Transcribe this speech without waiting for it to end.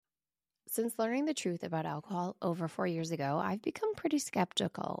Since learning the truth about alcohol over 4 years ago, I've become pretty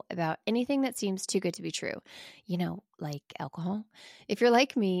skeptical about anything that seems too good to be true. Like alcohol. If you're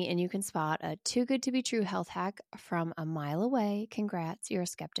like me and you can spot a too good to be true health hack from a mile away, congrats, you're a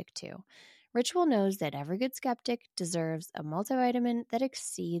skeptic too. Ritual knows that every good skeptic deserves a multivitamin that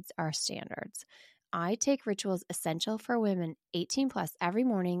exceeds our standards. I take Ritual's Essential for Women 18 plus every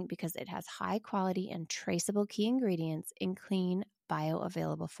morning because it has high quality and traceable key ingredients in clean,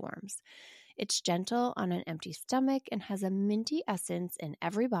 bioavailable forms. It's gentle on an empty stomach and has a minty essence in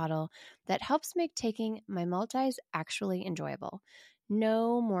every bottle that helps make taking my multis actually enjoyable.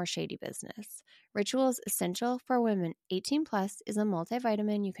 No more shady business. Ritual's Essential for Women 18 plus is a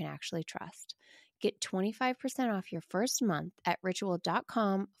multivitamin you can actually trust. Get 25% off your first month at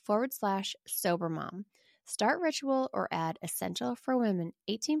ritual.com/sobermom. Start Ritual or add Essential for Women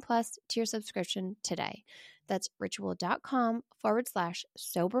 18 plus to your subscription today. That's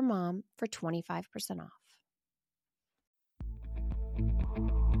ritual.com/sobermom for 25% off.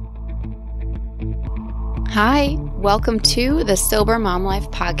 Hi, welcome to the Sober Mom Life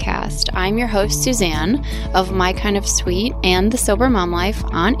podcast. I'm your host, Suzanne, of My Kind of Sweet and the Sober Mom Life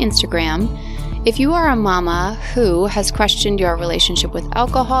on Instagram. If you are a mama who has questioned your relationship with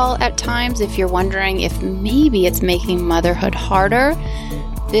alcohol at times, if you're wondering if maybe it's making motherhood harder,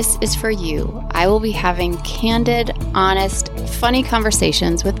 this is for you. I will be having candid, honest, funny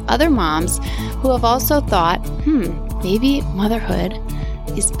conversations with other moms who have also thought, maybe motherhood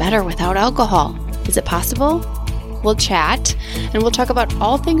is better without alcohol. Is it possible? We'll chat and we'll talk about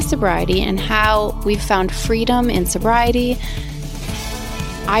all things sobriety and how we've found freedom in sobriety.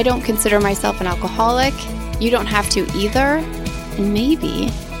 I don't consider myself an alcoholic. You don't have to either. And maybe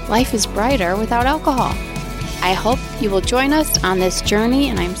life is brighter without alcohol. I hope you will join us on this journey,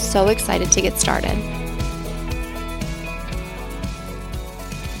 and I'm so excited to get started.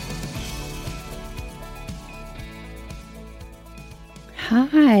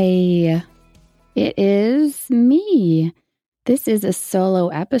 Hi, it is me. This is a solo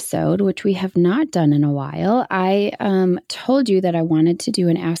episode, which we have not done in a while. I told you that I wanted to do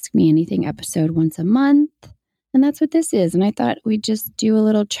an Ask Me Anything episode once a month, and that's what this is. And I thought we'd just do a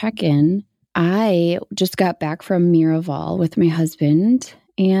little check-in. I just got back from Miraval with my husband,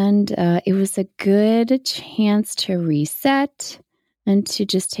 and it was a good chance to reset and to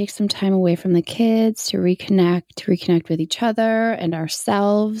just take some time away from the kids, to reconnect with each other and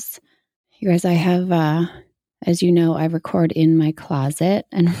ourselves. You guys, I have... As you know, I record in my closet,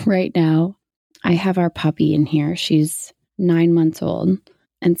 and right now I have our puppy in here. She's 9 months old,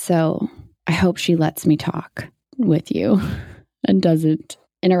 and so I hope she lets me talk with you and doesn't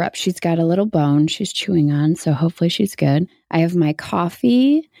interrupt. She's got a little bone she's chewing on, so hopefully she's good. I have my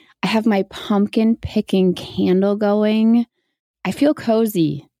coffee. I have my pumpkin picking candle going. I feel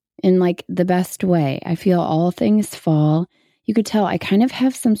cozy in like the best way. I feel all things fall. You could tell I kind of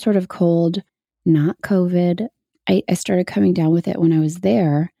have some sort of cold. Not COVID. I started coming down with it when I was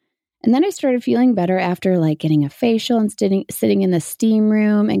there. And then I started feeling better after like getting a facial and sitting in the steam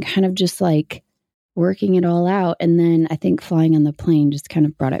room and kind of just like working it all out. And then I think flying on the plane just kind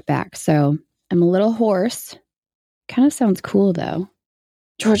of brought it back. So I'm a little hoarse. Kind of sounds cool though.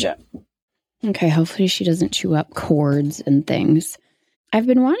 Georgia. Okay, hopefully she doesn't chew up cords and things. I've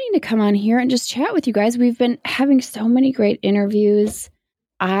been wanting to come on here and just chat with you guys. We've been having so many great interviews.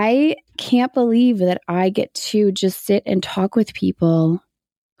 I can't believe that I get to just sit and talk with people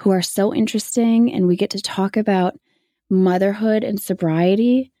who are so interesting, and we get to talk about motherhood and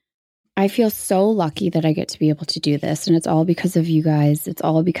sobriety. I feel so lucky that I get to be able to do this, and it's all because of you guys. It's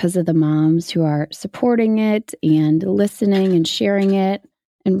all because of the moms who are supporting it and listening and sharing it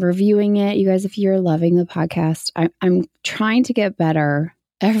and reviewing it. You guys, if you're loving the podcast, I'm trying to get better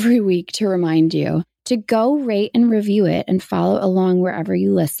every week to remind you to go rate and review it and follow along wherever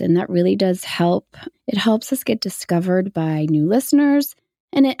you listen. That really does help. It helps us get discovered by new listeners,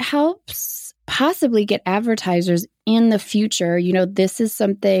 and it helps possibly get advertisers in the future. You know, this is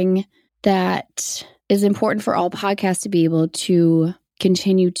something that is important for all podcasts to be able to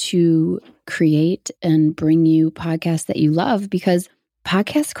continue to create and bring you podcasts that you love, because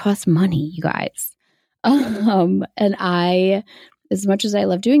podcasts cost money, you guys. And as much as I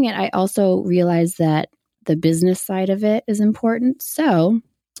love doing it, I also realize that the business side of it is important. So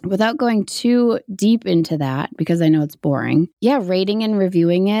without going too deep into that, because I know it's boring, rating and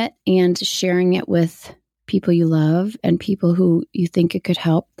reviewing it and sharing it with people you love and people who you think it could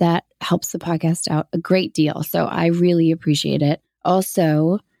help, that helps the podcast out a great deal. So I really appreciate it.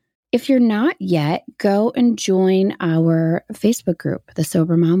 Also, if you're not yet, go and join our Facebook group, The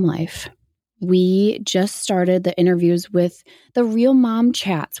Sober Mom Life. we just started the interviews with the Real Mom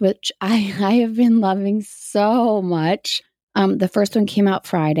Chats, which I have been loving so much. The first one came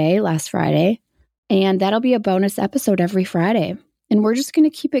out last Friday, and that'll be a bonus episode every Friday. And we're just going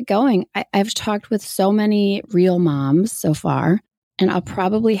to keep it going. I've talked with so many real moms so far, and I'll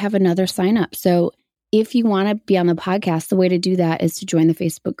probably have another sign up. So if you want to be on the podcast, the way to do that is to join the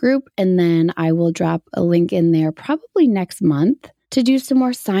Facebook group, and then I will drop a link in there probably next month to do some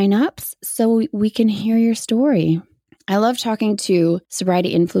more signups so we can hear your story. I love talking to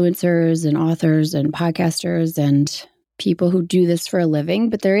sobriety influencers and authors and podcasters and people who do this for a living,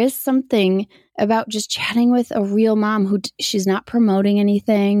 but there is something about just chatting with a real mom who she's not promoting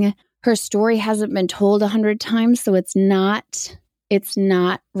anything. Her story hasn't been told 100 times, so it's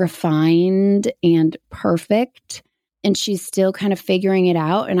not refined and perfect, and she's still kind of figuring it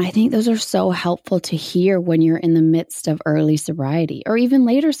out. And I think those are so helpful to hear when you're in the midst of early sobriety or even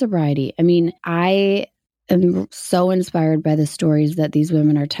later sobriety. I mean, I am so inspired by the stories that these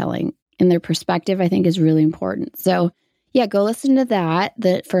women are telling, and their perspective, I think, is really important. So yeah, go listen to that.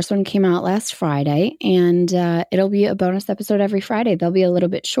 The first one came out last Friday, and it'll be a bonus episode every Friday. They'll be a little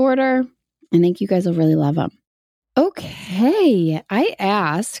bit shorter. I think you guys will really love them. Okay, I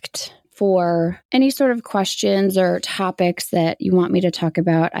asked for any sort of questions or topics that you want me to talk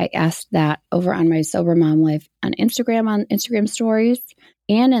about. I asked that over on my Sober Mom Life on Instagram stories,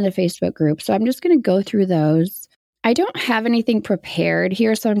 and in the Facebook group. So I'm just going to go through those. I don't have anything prepared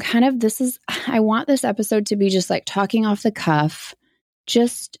here, so I want this episode to be just like talking off the cuff,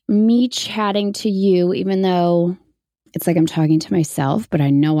 just me chatting to you, even though it's like I'm talking to myself, but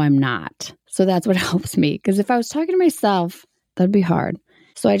I know I'm not. So that's what helps me, because if I was talking to myself, that'd be hard.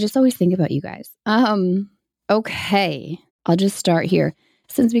 So I just always think about you guys. Okay, I'll just start here.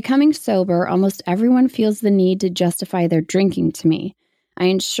 Since becoming sober, almost everyone feels the need to justify their drinking to me. I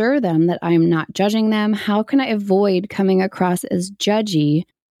ensure them that I am not judging them. How can I avoid coming across as judgy,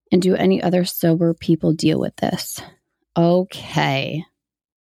 and do any other sober people deal with this? Okay.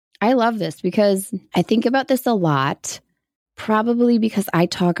 I love this because I think about this a lot, probably because I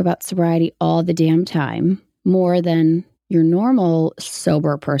talk about sobriety all the damn time, more than your normal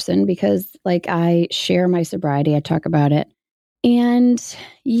sober person, because like I share my sobriety, I talk about it. And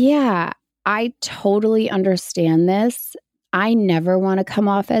yeah, I totally understand this. I never want to come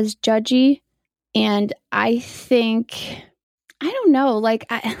off as judgy. And I think, I don't know, like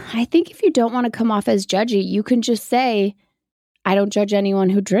I think if you don't want to come off as judgy, you can just say, I don't judge anyone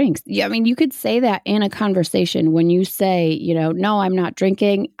who drinks. Yeah, I mean, you could say that in a conversation when you say, no, I'm not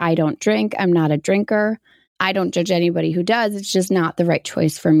drinking. I don't drink. I'm not a drinker. I don't judge anybody who does. It's just not the right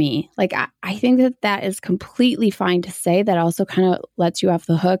choice for me. Like, I think that is completely fine to say. That also kind of lets you off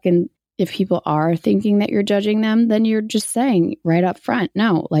the hook. And if people are thinking that you're judging them, then you're just saying right up front,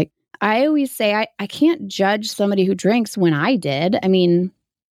 no. Like, I always say, I can't judge somebody who drinks when I did. I mean,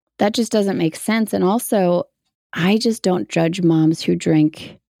 that just doesn't make sense. And also, I just don't judge moms who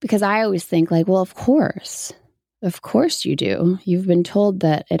drink, because I always think like, well, of course you do. You've been told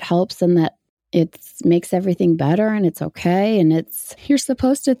that it helps and that it makes everything better and it's okay. And you're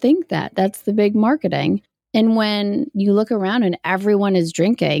supposed to think that. That's the big marketing. And when you look around and everyone is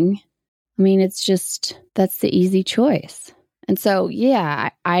drinking, I mean, that's the easy choice. And so, yeah,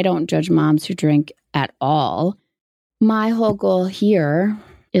 I don't judge moms who drink at all. My whole goal here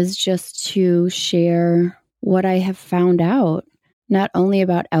is just to share what I have found out, not only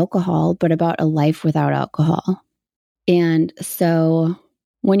about alcohol, but about a life without alcohol. And so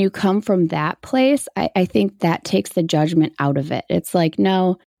when you come from that place, I think that takes the judgment out of it. It's like,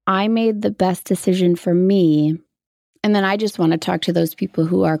 no, I made the best decision for me. And then I just want to talk to those people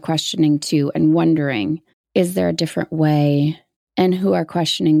who are questioning too and wondering, is there a different way? And who are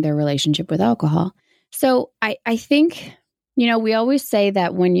questioning their relationship with alcohol. So I think, we always say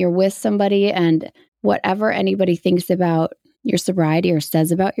that when you're with somebody and whatever anybody thinks about your sobriety or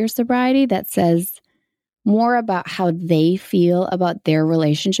says about your sobriety, that says more about how they feel about their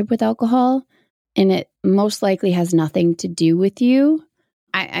relationship with alcohol. And it most likely has nothing to do with you.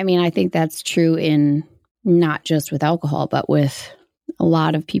 I mean, I think that's true in not just with alcohol, but with a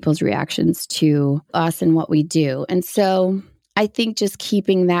lot of people's reactions to us and what we do. And so I think just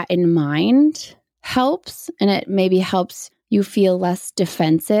keeping that in mind helps, and it maybe helps you feel less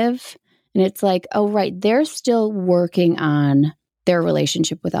defensive. And it's like, oh, right, they're still working on their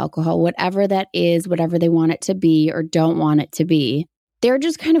relationship with alcohol, whatever that is, whatever they want it to be or don't want it to be. They're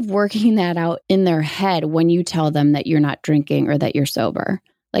just kind of working that out in their head when you tell them that you're not drinking or that you're sober.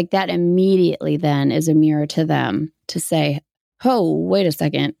 Like that immediately then is a mirror to them to say, oh, wait a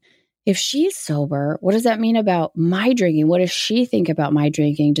second. if she's sober, what does that mean about my drinking? What does she think about my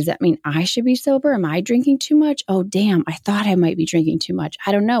drinking? Does that mean I should be sober? Am I drinking too much? Oh, damn, I thought I might be drinking too much.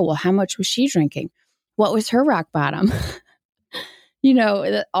 I don't know. Well, how much was she drinking? What was her rock bottom?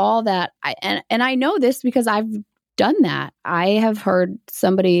 All that. And I know this because I've done that. I have heard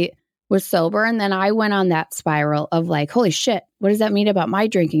somebody was sober and then I went on that spiral of like, holy shit, what does that mean about my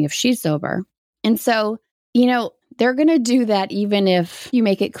drinking if she's sober? And so, they're going to do that even if you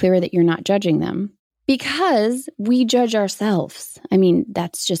make it clear that you're not judging them because we judge ourselves. I mean,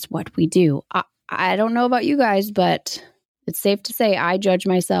 that's just what we do. I don't know about you guys, but it's safe to say I judge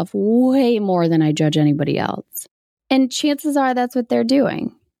myself way more than I judge anybody else. And chances are that's what they're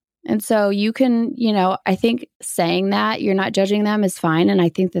doing. And so you can, I think saying that you're not judging them is fine. And I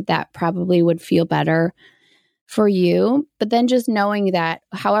think that probably would feel better for you. But then just knowing that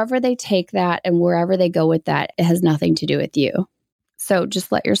however they take that and wherever they go with that, it has nothing to do with you. So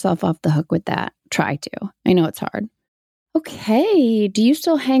just let yourself off the hook with that. Try to. I know it's hard. Okay. Do you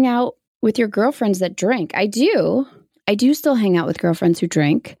still hang out with your girlfriends that drink? I do. I do still hang out with girlfriends who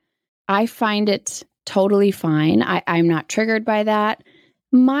drink. I find it totally fine. I'm not triggered by that.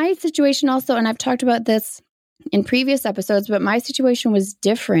 My situation also, and I've talked about this in previous episodes, but my situation was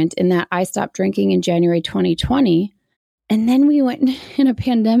different in that I stopped drinking in January 2020. And then we went in a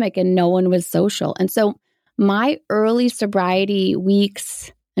pandemic and no one was social. And so my early sobriety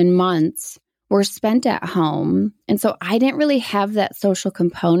weeks and months were spent at home. And so I didn't really have that social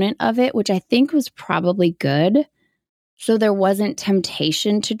component of it, which I think was probably good. So there wasn't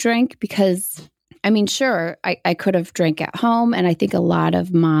temptation to drink because, sure, I could have drank at home. And I think a lot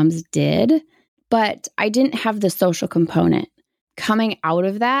of moms did. But I didn't have the social component. Coming out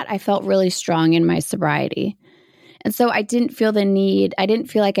of that, I felt really strong in my sobriety. And so I didn't feel the need. I didn't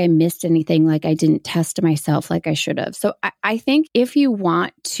feel like I missed anything, like I didn't test myself like I should have. So I think if you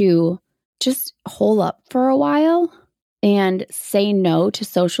want to just hole up for a while and say no to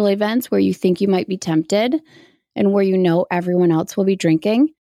social events where you think you might be tempted and where everyone else will be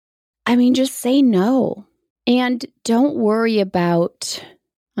drinking, just say no. And don't worry about,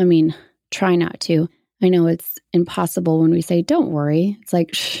 try not to. I know it's impossible when we say, don't worry. It's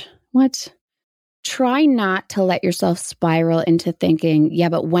like, what? Try not to let yourself spiral into thinking, yeah,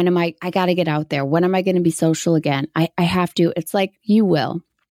 but when am I got to get out there. When am I going to be social again? I have to. It's like, you will.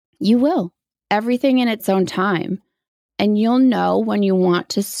 You will. Everything in its own time. And you'll know when you want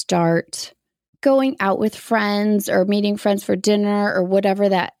to start going out with friends or meeting friends for dinner or whatever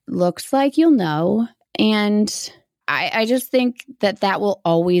that looks like, you'll know. And I just think that will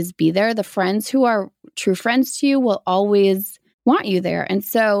always be there. The friends who are true friends to you will always want you there. And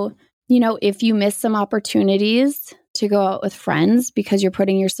so, if you miss some opportunities to go out with friends because you're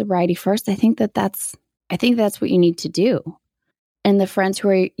putting your sobriety first, I think that's what you need to do. And the friends who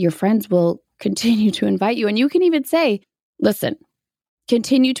are your friends will continue to invite you. And you can even say, listen,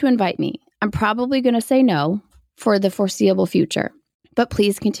 continue to invite me. I'm probably going to say no for the foreseeable future, but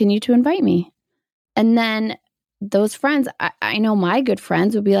please continue to invite me. And then those friends, I know my good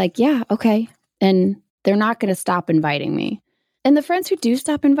friends will be like, yeah, okay. And they're not going to stop inviting me. And the friends who do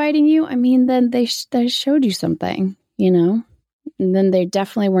stop inviting you, then they showed you something, And then they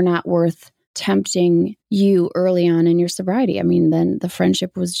definitely were not worth tempting you early on in your sobriety. Then the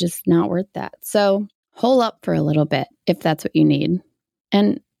friendship was just not worth that. So hole up for a little bit if that's what you need.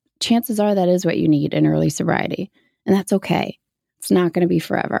 And chances are that is what you need in early sobriety. And that's okay. It's not going to be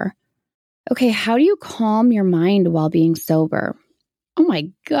forever. Okay, how do you calm your mind while being sober? Oh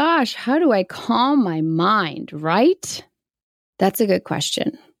my gosh, how do I calm my mind, right? That's a good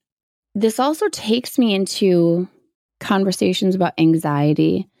question. This also takes me into conversations about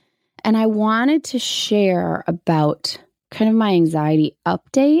anxiety. And I wanted to share about kind of my anxiety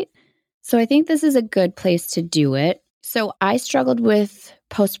update. So I think this is a good place to do it. So I struggled with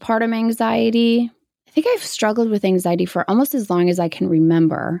postpartum anxiety. I think I've struggled with anxiety for almost as long as I can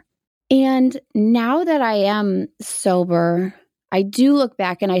remember. And now that I am sober, I do look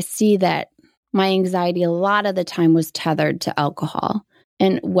back and I see that my anxiety a lot of the time was tethered to alcohol.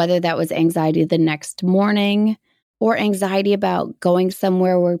 And whether that was anxiety the next morning or anxiety about going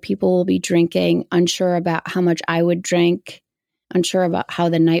somewhere where people will be drinking, unsure about how much I would drink, unsure about how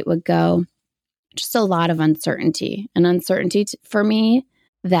the night would go. Just a lot of uncertainty. And uncertainty for me,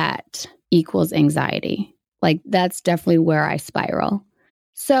 that equals anxiety. Like that's definitely where I spiral.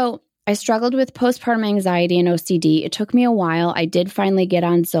 So I struggled with postpartum anxiety and OCD. It took me a while. I did finally get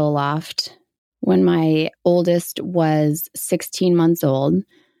on Zoloft when my oldest was 16 months old.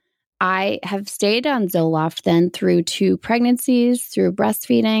 I have stayed on Zoloft then through 2 pregnancies, through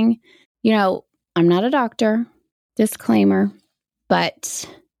breastfeeding. I'm not a doctor, disclaimer, but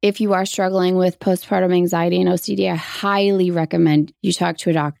if you are struggling with postpartum anxiety and OCD, I highly recommend you talk to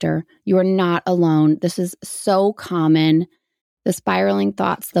a doctor. You are not alone. This is so common. The spiraling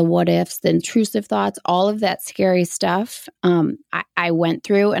thoughts, the what ifs, the intrusive thoughts, all of that scary stuff I went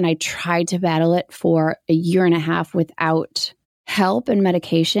through, and I tried to battle it for a year and a half without help and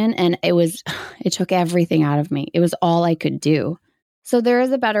medication. And it took everything out of me. It was all I could do. So there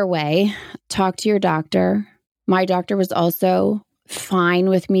is a better way. Talk to your doctor. My doctor was also fine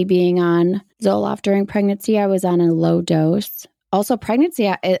with me being on Zoloft during pregnancy. I was on a low dose. Also,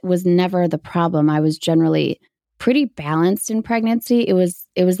 pregnancy, it was never the problem. I was generally pretty balanced in pregnancy. It was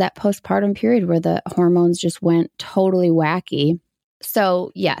that postpartum period where the hormones just went totally wacky.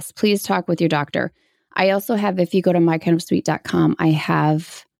 So yes, please talk with your doctor. I also have, if you go to mykindofsweet.com, I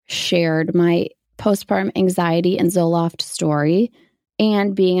have shared my postpartum anxiety and Zoloft story.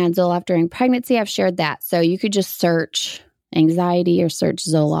 And being on Zoloft during pregnancy, I've shared that. So you could just search anxiety or search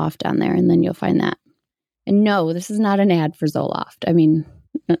Zoloft on there, and then you'll find that. And no, this is not an ad for Zoloft. I mean,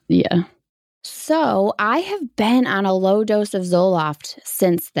 yeah. So I have been on a low dose of Zoloft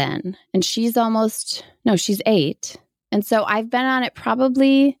since then. And she's 8. And so I've been on it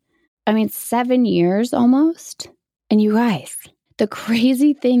probably, 7 years almost. And you guys, the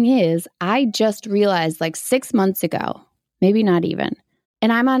crazy thing is, I just realized like 6 months ago, maybe not even,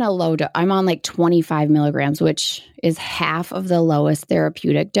 and I'm on a low dose. I'm on like 25 milligrams, which is half of the lowest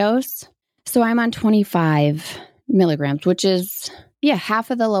therapeutic dose. So I'm on 25 milligrams, which is, half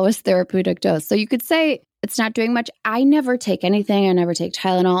of the lowest therapeutic dose. So you could say it's not doing much. I never take anything. I never take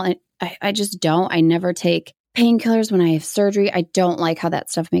Tylenol. I just don't. I never take painkillers when I have surgery. I don't like how that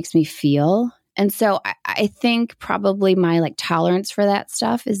stuff makes me feel. And so I think probably my tolerance for that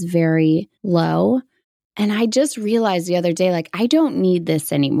stuff is very low. And I just realized the other day, I don't need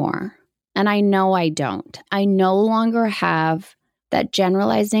this anymore. And I know I don't. I no longer have that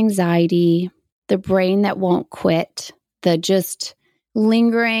generalized anxiety, the brain that won't quit, the just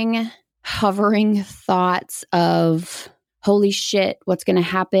lingering, hovering thoughts of, holy shit, what's going to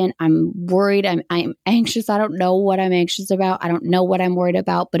happen? I'm worried. I'm anxious. I don't know what I'm anxious about. I don't know what I'm worried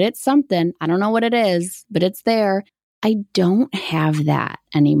about, but it's something. I don't know what it is, but it's there. I don't have that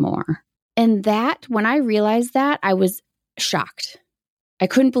anymore. And that, when I realized that, I was shocked. I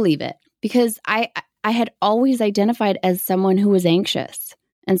couldn't believe it because I had always identified as someone who was anxious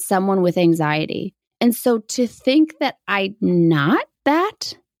and someone with anxiety. And so to think that I'm not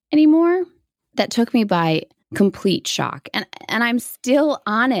that anymore, that took me by complete shock. And I'm still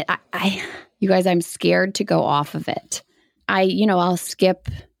on it. You guys, I'm scared to go off of it. I'll skip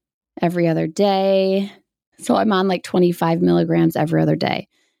every other day. So I'm on 25 milligrams every other day.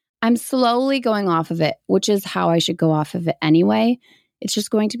 I'm slowly going off of it, which is how I should go off of it anyway. It's just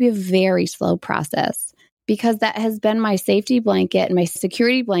going to be a very slow process because that has been my safety blanket and my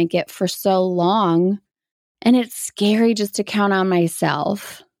security blanket for so long. And it's scary just to count on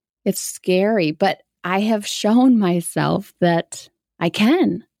myself. It's scary, but I have shown myself that I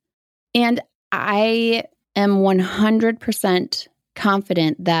can. And I am 100%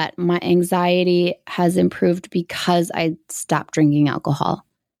 confident that my anxiety has improved because I stopped drinking alcohol.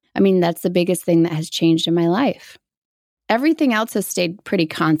 That's the biggest thing that has changed in my life. Everything else has stayed pretty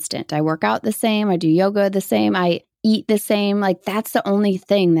constant. I work out the same. I do yoga the same. I eat the same. That's the only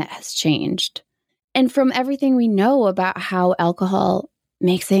thing that has changed. And from everything we know about how alcohol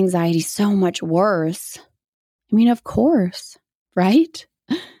makes anxiety so much worse, of course, right?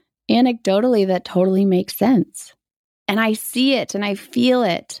 Anecdotally, that totally makes sense. And I see it and I feel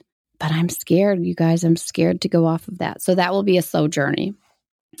it, but I'm scared, you guys. I'm scared to go off of that. So that will be a slow journey.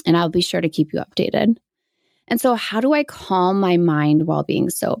 And I'll be sure to keep you updated. And so how do I calm my mind while being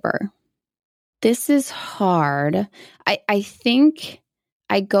sober? This is hard. I think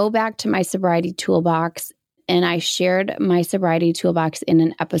I go back to my sobriety toolbox, and I shared my sobriety toolbox in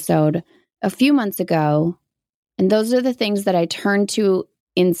an episode a few months ago. And those are the things that I turn to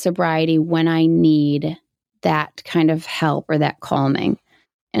in sobriety when I need that kind of help or that calming.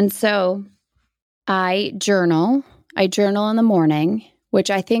 And so I journal. I journal in the morning, which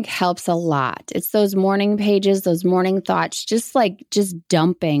I think helps a lot. It's those morning pages, those morning thoughts, just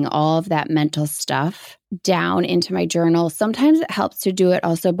dumping all of that mental stuff down into my journal. Sometimes it helps to do it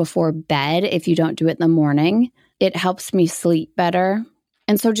also before bed if you don't do it in the morning. It helps me sleep better.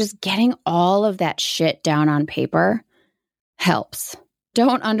 And so just getting all of that shit down on paper helps.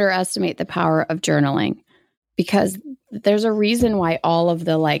 Don't underestimate the power of journaling because there's a reason why all of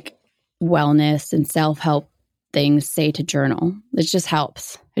the wellness and self-help things say to journal. It just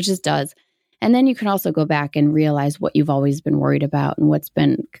helps. It just does. And then you can also go back and realize what you've always been worried about and what's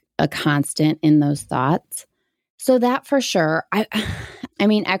been a constant in those thoughts. So that for sure. I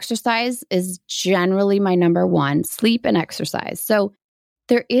mean, exercise is generally my number one, sleep and exercise. So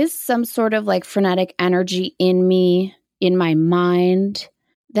there is some sort of like frenetic energy in me, in my mind,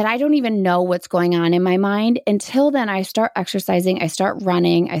 that I don't even know what's going on in my mind. Until then, I start exercising, I start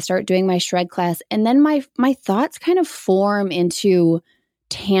running, I start doing my shred class, and then my thoughts kind of form into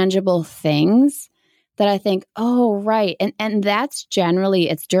tangible things that I think, oh, right. And that's generally,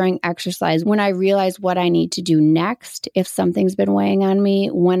 it's during exercise when I realize what I need to do next if something's been weighing on me,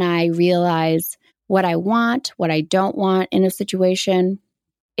 when I realize what I want, what I don't want in a situation.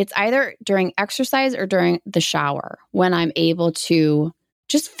 It's either during exercise or during the shower when I'm able to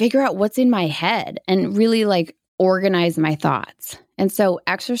just figure out what's in my head and really like organize my thoughts. And so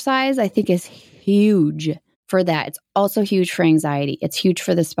exercise, I think, is huge for that. It's also huge for anxiety. It's huge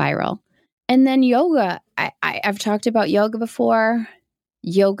for the spiral. And then yoga. I've talked about yoga before.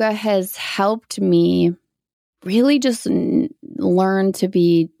 Yoga has helped me really just learn to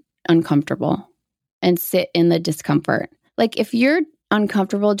be uncomfortable and sit in the discomfort. Like if you're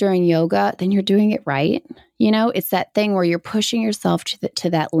uncomfortable during yoga, then you're doing it right. You know, it's that thing where you're pushing yourself to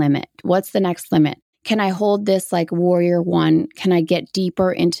that limit. What's the next limit? Can I hold this like warrior one? Can I get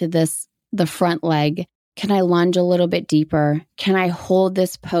deeper into the front leg? Can I lunge a little bit deeper? Can I hold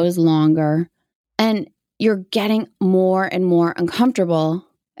this pose longer? And you're getting more and more uncomfortable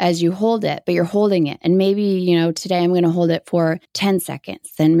as you hold it, but you're holding it. And maybe, you know, today I'm going to hold it for 10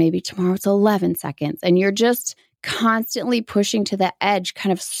 seconds. Then maybe tomorrow it's 11 seconds. And you're just constantly pushing to the edge,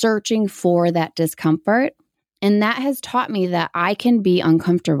 kind of searching for that discomfort. And that has taught me that I can be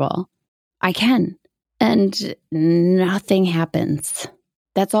uncomfortable. I can. And nothing happens.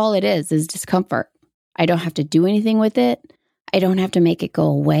 That's all it is discomfort. I don't have to do anything with it. I don't have to make it go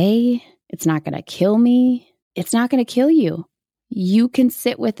away. It's not going to kill me. It's not going to kill you. You can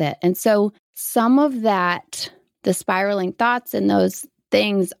sit with it. And so some of that, the spiraling thoughts and those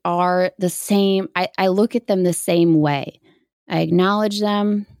things are the same. I look at them the same way. I acknowledge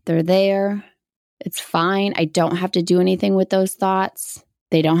them. They're there. It's fine. I don't have to do anything with those thoughts.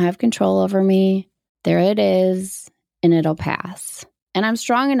 They don't have control over me. There it is, and it'll pass. And I'm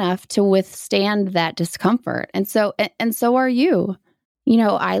strong enough to withstand that discomfort. And so are you. You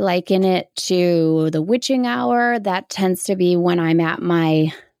know, I liken it to the witching hour. That tends to be when I'm at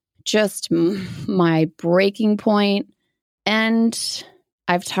my breaking point. And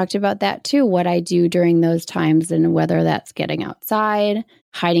I've talked about that too, what I do during those times, and whether that's getting outside,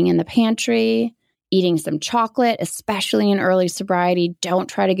 hiding in the pantry, eating some chocolate, especially in early sobriety. Don't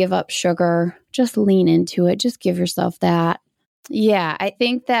try to give up sugar. Just lean into it. Just give yourself that. Yeah, I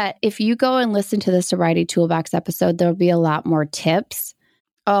think that if you go and listen to the Sobriety Toolbox episode, there'll be a lot more tips.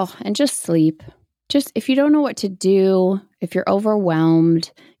 Oh, and just sleep. Just if you don't know what to do, if you're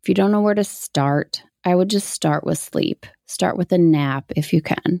overwhelmed, if you don't know where to start, I would just start with sleep. Start with a nap if you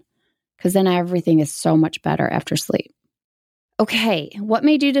can, because then everything is so much better after sleep. Okay, what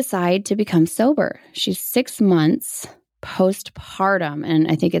made you decide to become sober? She's 6 months postpartum, and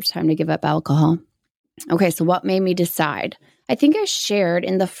I think it's time to give up alcohol. Okay, so what made me decide? I think I shared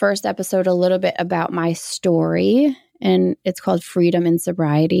in the first episode a little bit about my story, and it's called Freedom in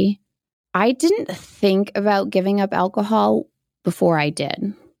Sobriety. I didn't think about giving up alcohol before I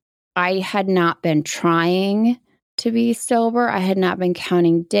did. I had not been trying to be sober. I had not been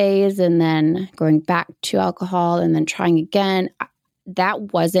counting days and then going back to alcohol and then trying again.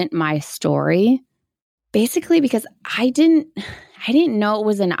 That wasn't my story. Basically because I didn't know it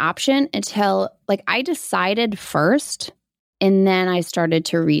was an option until I decided first, and then I started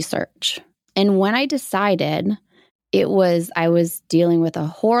to research. And when I decided, I was dealing with a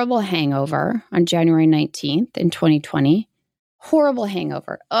horrible hangover on January 19th in 2020. Horrible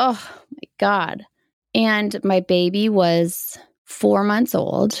hangover. Oh my God. And my baby was 4 months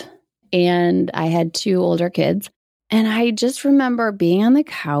old, and I had 2 older kids. And I just remember being on the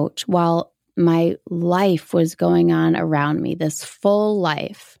couch while my life was going on around me. This full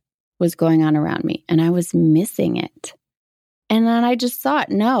life was going on around me, and I was missing it. And then I just thought,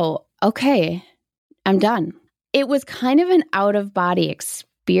 no, okay, I'm done. It was kind of an out-of-body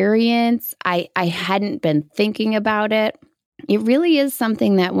experience. I hadn't been thinking about it. It really is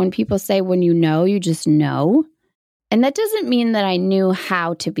something that when people say when you know, you just know. And that doesn't mean that I knew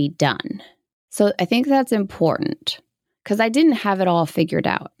how to be done. So I think that's important because I didn't have it all figured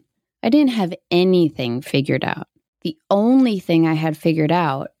out. I didn't have anything figured out. The only thing I had figured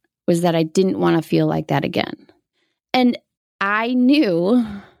out was that I didn't want to feel like that again. And I knew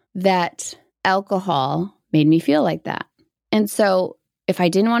that alcohol made me feel like that. And so if I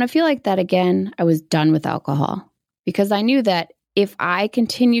didn't want to feel like that again, I was done with alcohol, because I knew that if I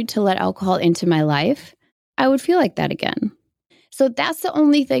continued to let alcohol into my life, I would feel like that again. So that's the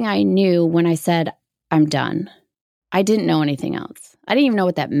only thing I knew when I said, I'm done. I didn't know anything else. I didn't even know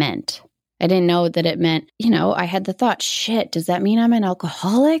what that meant. I didn't know that it meant, I had the thought, shit, does that mean I'm an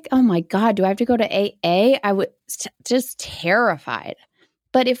alcoholic? Oh my God, do I have to go to AA? I was just terrified.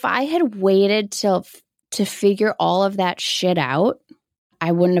 But if I had waited to figure all of that shit out,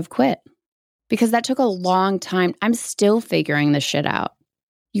 I wouldn't have quit because that took a long time. I'm still figuring this shit out.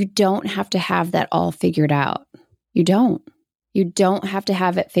 You don't have to have that all figured out. You don't. You don't have to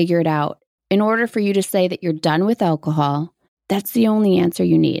have it figured out. In order for you to say that you're done with alcohol, that's the only answer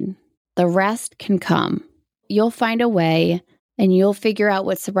you need. The rest can come. You'll find a way and you'll figure out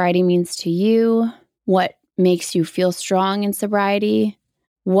what sobriety means to you, what makes you feel strong in sobriety,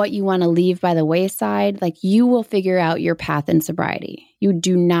 what you want to leave by the wayside. Like you will figure out your path in sobriety. You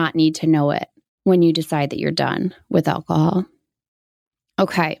do not need to know it when you decide that you're done with alcohol.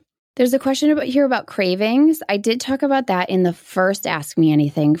 Okay. There's a question about cravings. I did talk about that in the first Ask Me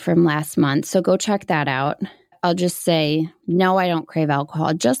Anything from last month. So go check that out. I'll just say, no, I don't crave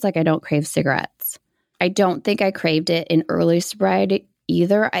alcohol, just like I don't crave cigarettes. I don't think I craved it in early sobriety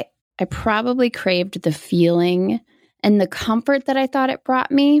either. I probably craved the feeling and the comfort that I thought it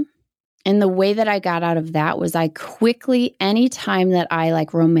brought me. And the way that I got out of that was I quickly, anytime that I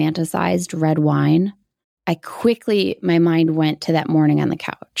romanticized red wine, my mind went to that morning on the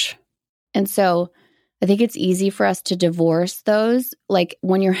couch. And so I think it's easy for us to divorce those. Like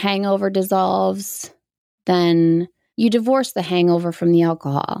when your hangover dissolves, then you divorce the hangover from the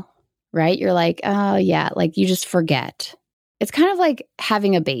alcohol, right? You're like, oh yeah, you just forget. It's kind of like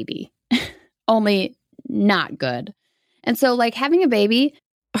having a baby, only not good. And so having a baby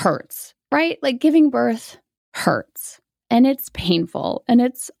hurts, right? Giving birth hurts and it's painful and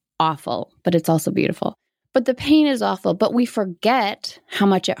it's awful, but it's also beautiful. But the pain is awful, but we forget how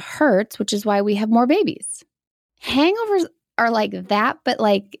much it hurts, which is why we have more babies. Hangovers are like that, but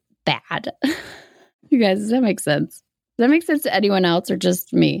bad. You guys, does that make sense? Does that make sense to anyone else or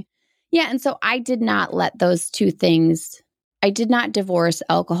just me? Yeah, and so I did not let those two things, I did not divorce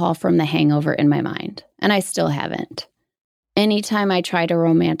alcohol from the hangover in my mind, and I still haven't. Anytime I try to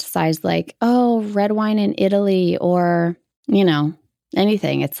romanticize red wine in Italy or,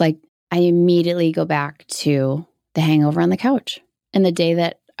 anything, it's I immediately go back to the hangover on the couch and the day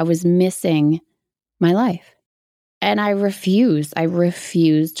that I was missing my life. And I refuse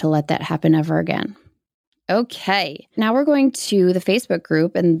to let that happen ever again. Okay, now we're going to the Facebook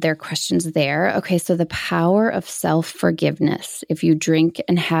group and there are questions there. Okay, so the power of self-forgiveness if you drink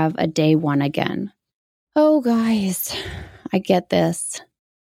and have a day one again. Oh, guys, I get this.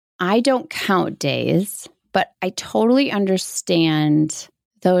 I don't count days, but I totally understand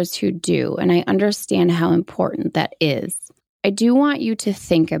those who do, and I understand how important that is. I do want you to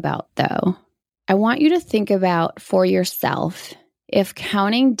think about, though, I want you to think about for yourself, if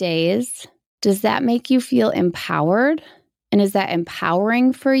counting days, does that make you feel empowered? And is that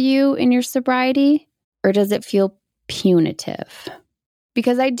empowering for you in your sobriety? Or does it feel punitive?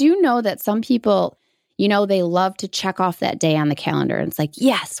 Because I do know that some people, they love to check off that day on the calendar. And it's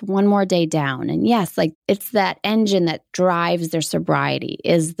yes, one more day down. And yes, it's that engine that drives their sobriety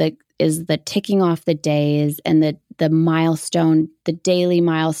is the ticking off the days and the milestone, the daily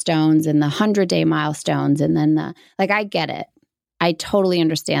milestones and the 100-day milestones. And then I get it. I totally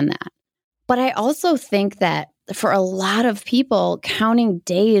understand that. But I also think that for a lot of people, counting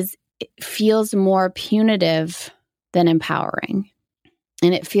days feels more punitive than empowering.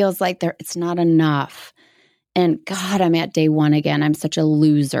 And it feels like it's not enough. And God, I'm at day one again. I'm such a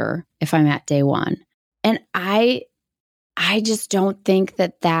loser if I'm at day one. And I just don't think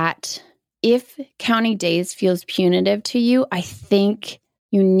that if counting days feels punitive to you, I think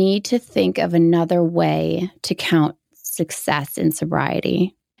you need to think of another way to count success in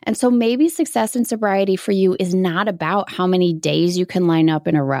sobriety. And so maybe success in sobriety for you is not about how many days you can line up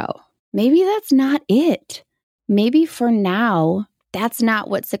in a row. Maybe that's not it. Maybe for now, that's not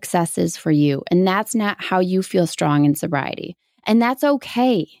what success is for you. And that's not how you feel strong in sobriety. And that's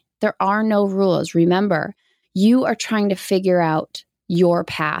okay. There are no rules. Remember, you are trying to figure out your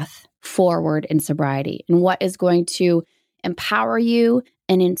path forward in sobriety and what is going to empower you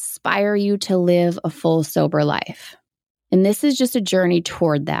and inspire you to live a full, sober life. And this is just a journey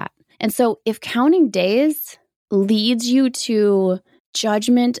toward that. And so if counting days leads you to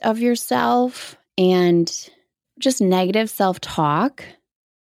judgment of yourself and just negative self-talk,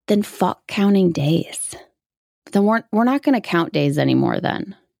 then fuck counting days. Then we're not going to count days anymore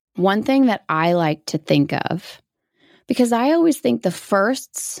then. One thing that I like to think of, because I always think the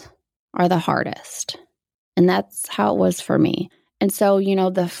firsts are the hardest. And that's how it was for me. And so,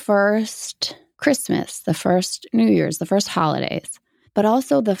 the first Christmas, the first New Year's, the first holidays, but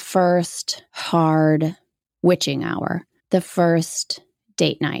also the first hard witching hour, the first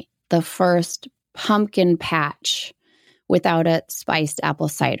date night, the first pumpkin patch without a spiced apple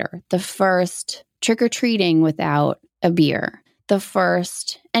cider, the first trick-or-treating without a beer, the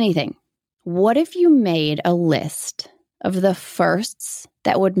first anything. What if you made a list of the firsts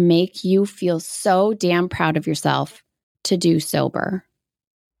that would make you feel so damn proud of yourself to do sober?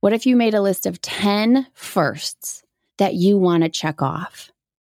 What if you made a list of 10 firsts that you want to check off?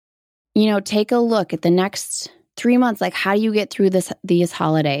 Take a look at the next 3 months, like how do you get through these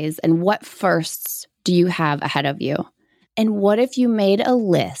holidays and what firsts do you have ahead of you? And what if you made a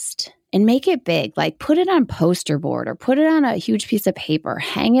list and make it big, like put it on poster board or put it on a huge piece of paper,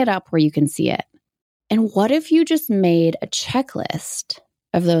 hang it up where you can see it. And what if you just made a checklist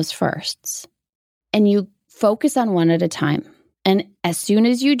of those firsts and you focus on one at a time? And as soon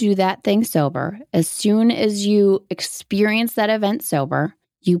as you do that thing sober, as soon as you experience that event sober,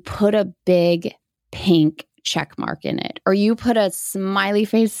 you put a big pink check mark in it, or you put a smiley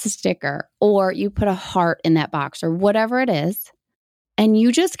face sticker, or you put a heart in that box, or whatever it is. And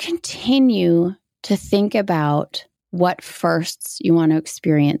you just continue to think about what firsts you want to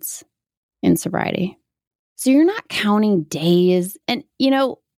experience in sobriety. So you're not counting days. And,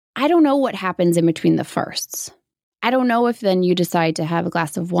 I don't know what happens in between the firsts. I don't know if then you decide to have a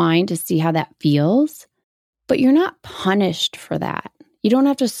glass of wine to see how that feels, but you're not punished for that. You don't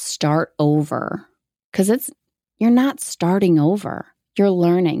have to start over because you're not starting over. You're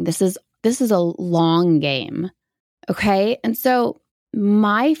learning. This is a long game. Okay. And so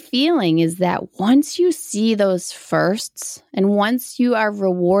my feeling is that once you see those firsts and once you are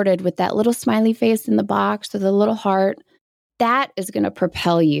rewarded with that little smiley face in the box or the little heart, that is going to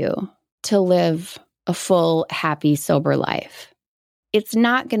propel you to live a full, happy, sober life. It's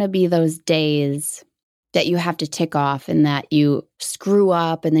not going to be those days that you have to tick off and that you screw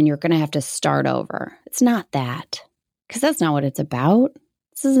up and then you're going to have to start over. It's not that, because that's not what it's about.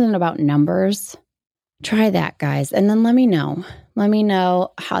 This isn't about numbers. Try that, guys, and then let me know. Let me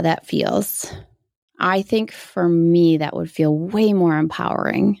know how that feels. I think for me, that would feel way more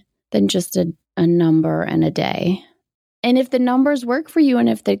empowering than just a number and a day. And if the numbers work for you and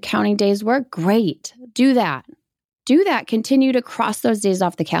if the counting days work, great. Do that. Do that. Continue to cross those days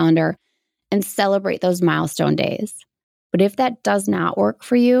off the calendar and celebrate those milestone days. But if that does not work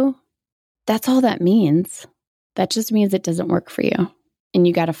for you, that's all that means. That just means it doesn't work for you. And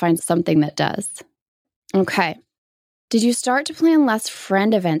you got to find something that does. Okay. Did you start to plan less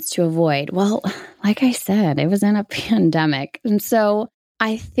friend events to avoid? Well, like I said, it was in a pandemic. And so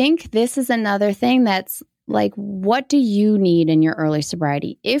I think this is another thing that's like, what do you need in your early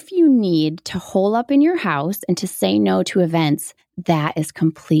sobriety? If you need to hole up in your house and to say no to events, that is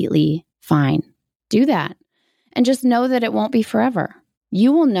completely fine. Do that. And just know that it won't be forever.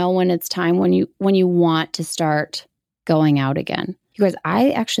 You will know when it's time when you want to start going out again. You guys,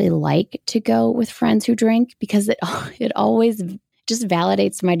 I actually like to go with friends who drink because it always just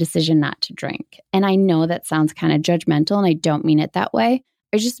validates my decision not to drink. And I know that sounds kind of judgmental and I don't mean it that way.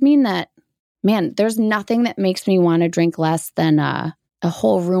 I just mean that, man, there's nothing that makes me want to drink less than a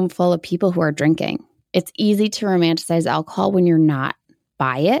whole room full of people who are drinking. It's easy to romanticize alcohol when you're not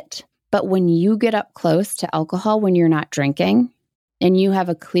by it. But when you get up close to alcohol when you're not drinking and you have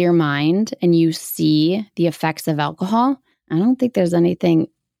a clear mind and you see the effects of alcohol, I don't think there's anything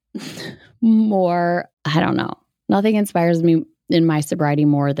more, I don't know. Nothing inspires me in my sobriety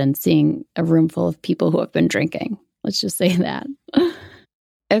more than seeing a room full of people who have been drinking. Let's just say that.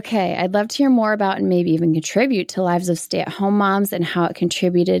 Okay, I'd love to hear more about and maybe even contribute to lives of stay-at-home moms and how it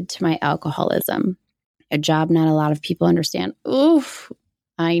contributed to my alcoholism. A job not a lot of people understand. Oof,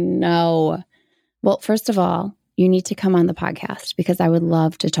 I know. Well, first of all, you need to come on the podcast because I would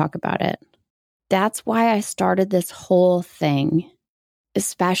love to talk about it. That's why I started this whole thing,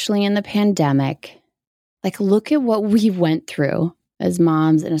 especially in the pandemic. Like, look at what we went through as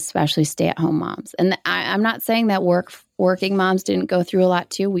moms and especially stay-at-home moms. And I'm not saying that working moms didn't go through a lot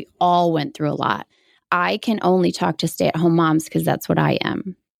too. We all went through a lot. I can only talk to stay-at-home moms because that's what I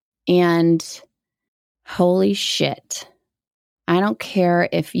am. And holy shit. I don't care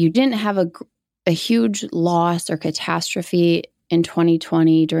if you didn't have a huge loss or catastrophe in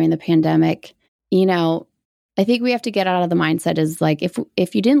 2020 during the pandemic. You know, I think we have to get out of the mindset is like,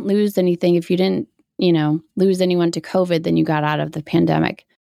 if you didn't lose anything, if you didn't, lose anyone to COVID, then you got out of the pandemic.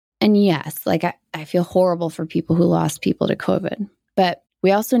 And yes, like I feel horrible for people who lost people to COVID. But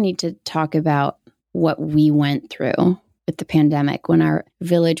we also need to talk about what we went through with the pandemic when our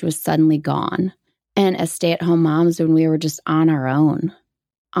village was suddenly gone. And as stay-at-home moms, when we were just on our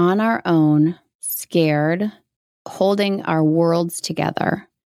own scared, holding our worlds together,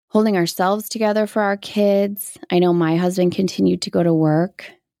 holding ourselves together for our kids. I know my husband continued to go to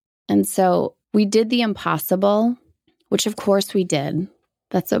work. And so we did the impossible, which of course we did.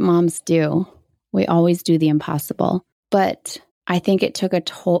 That's what moms do. We always do the impossible. But I think it took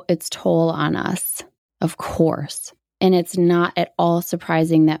its toll on us, of course. And it's not at all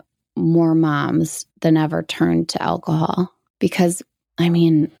surprising that more moms than ever turned to alcohol. Because,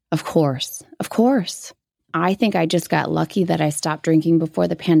 of course. I think I just got lucky that I stopped drinking before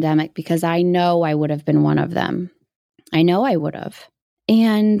the pandemic because I know I would have been one of them. I know I would have.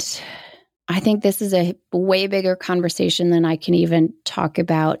 And I think this is a way bigger conversation than I can even talk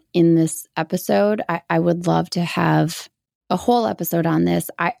about in this episode. I would love to have a whole episode on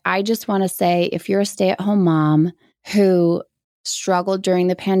this. I just want to say, if you're a stay-at-home mom who struggled during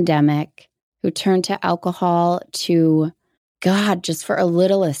the pandemic, who turned to alcohol to, God, just for a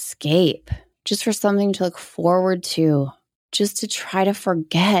little escape, just for something to look forward to, just to try to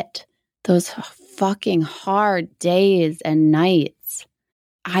forget those fucking hard days and nights.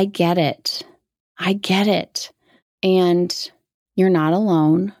 I get it. And you're not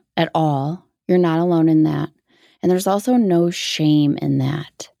alone at all. You're not alone in that. And there's also no shame in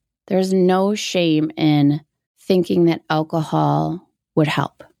that. There's no shame in thinking that alcohol would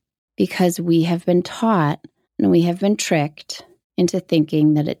help, because we have been taught and we have been tricked into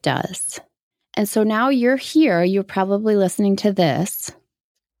thinking that it does. And so now you're here, you're probably listening to this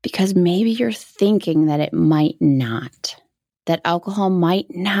because maybe you're thinking that it might not, that alcohol might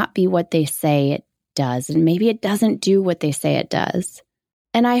not be what they say it does, and maybe it doesn't do what they say it does.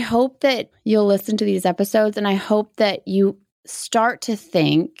 And I hope that you'll listen to these episodes, and I hope that you start to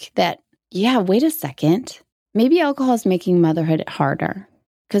think that, yeah, wait a second, maybe alcohol is making motherhood harder,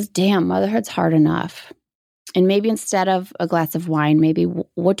 because damn, motherhood's hard enough. And maybe instead of a glass of wine, maybe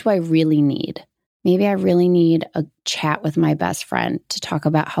what do I really need? Maybe I really need a chat with my best friend to talk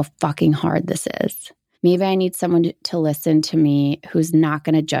about how fucking hard this is. Maybe I need someone to listen to me who's not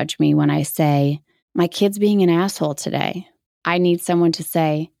going to judge me when I say, my kid's being an asshole today. I need someone to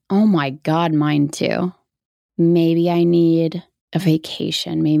say, oh my God, mine too. Maybe I need a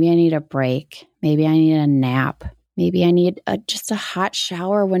vacation. Maybe I need a break. Maybe I need a nap. Maybe I need just a hot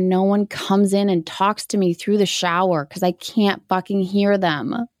shower when no one comes in and talks to me through the shower because I can't fucking hear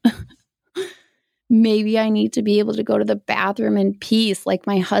them. Maybe I need to be able to go to the bathroom in peace like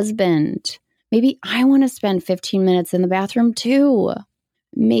my husband. Maybe I want to spend 15 minutes in the bathroom too.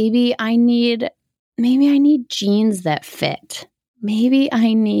 Maybe I need jeans that fit. Maybe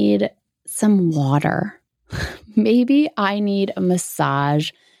I need some water. Maybe I need a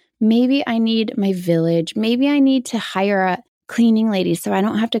massage. Maybe I need my village. Maybe I need to hire a cleaning lady so I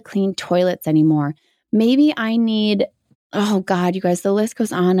don't have to clean toilets anymore. Maybe I need, oh God, you guys, the list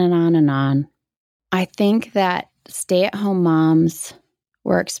goes on and on and on. I think that stay-at-home moms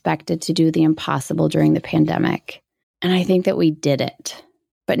were expected to do the impossible during the pandemic. And I think that we did it.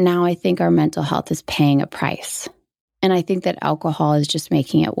 But now I think our mental health is paying a price. And I think that alcohol is just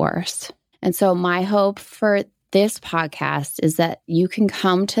making it worse. And so my hope for this podcast is that you can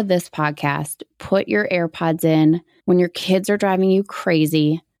come to this podcast, put your AirPods in when your kids are driving you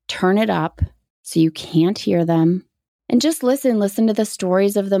crazy, turn it up so you can't hear them, and just listen to the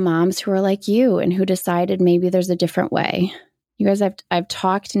stories of the moms who are like you and who decided maybe there's a different way. You guys, I've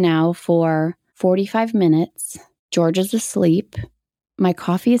talked now for 45 minutes. George is asleep. My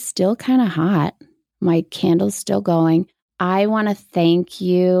coffee is still kind of hot. My candle's still going. I want to thank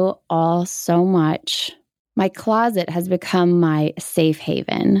you all so much. My closet has become my safe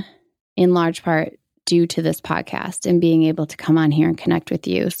haven, in large part due to this podcast and being able to come on here and connect with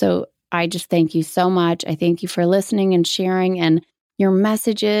you. So I just thank you so much. I thank you for listening and sharing, and your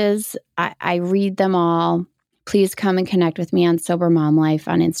messages. I read them all. Please come and connect with me on Sober Mom Life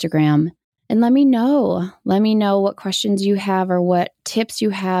on Instagram. And let me know. Let me know what questions you have or what tips you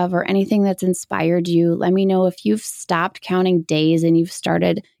have or anything that's inspired you. Let me know if you've stopped counting days and you've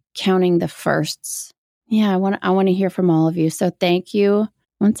started counting the firsts. Yeah, I want to hear from all of you. So thank you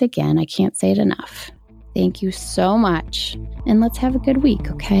once again. I can't say it enough. Thank you so much. And let's have a good week,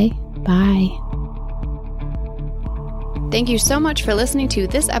 okay? Bye. Thank you so much for listening to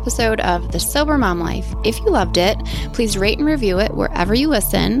this episode of The Sober Mom Life. If you loved it, please rate and review it wherever you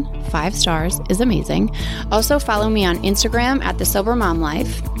listen. 5 stars is amazing. Also, follow me on Instagram at The Sober Mom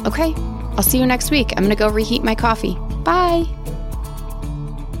Life. Okay, I'll see you next week. I'm going to go reheat my coffee. Bye.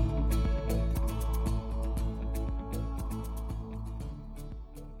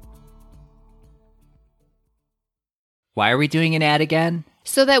 Why are we doing an ad again?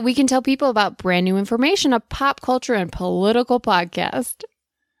 So that we can tell people about brand new information, a pop culture and political podcast.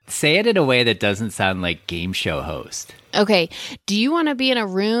 Say it in a way that doesn't sound like game show host. Okay, do you want to be in a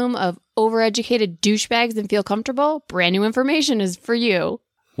room of overeducated douchebags and feel comfortable? Brand new information is for you.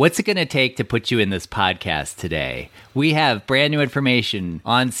 What's it going to take to put you in this podcast today? We have brand new information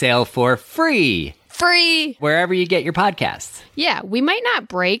on sale for free. Free! Wherever you get your podcasts. Yeah, we might not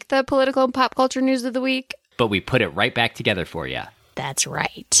break the political and pop culture news of the week, but we put it right back together for you. That's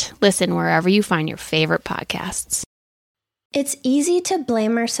right. Listen wherever you find your favorite podcasts. It's easy to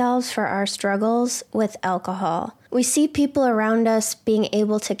blame ourselves for our struggles with alcohol. We see people around us being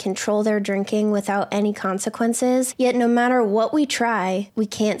able to control their drinking without any consequences, yet no matter what we try, we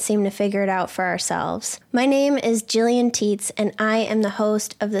can't seem to figure it out for ourselves. My name is Jillian Teets, and I am the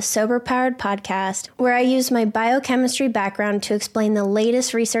host of the Sober Powered podcast, where I use my biochemistry background to explain the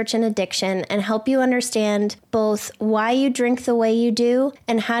latest research in addiction and help you understand both why you drink the way you do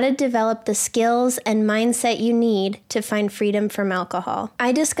and how to develop the skills and mindset you need to find freedom from alcohol.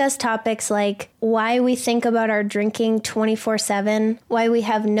 I discuss topics like why we think about our drinking 24/7, why we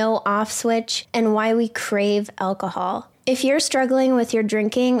have no off switch, and why we crave alcohol. If you're struggling with your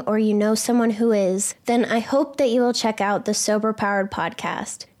drinking or you know someone who is, then I hope that you will check out the Sober Powered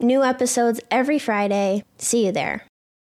podcast. New episodes every Friday. See you there.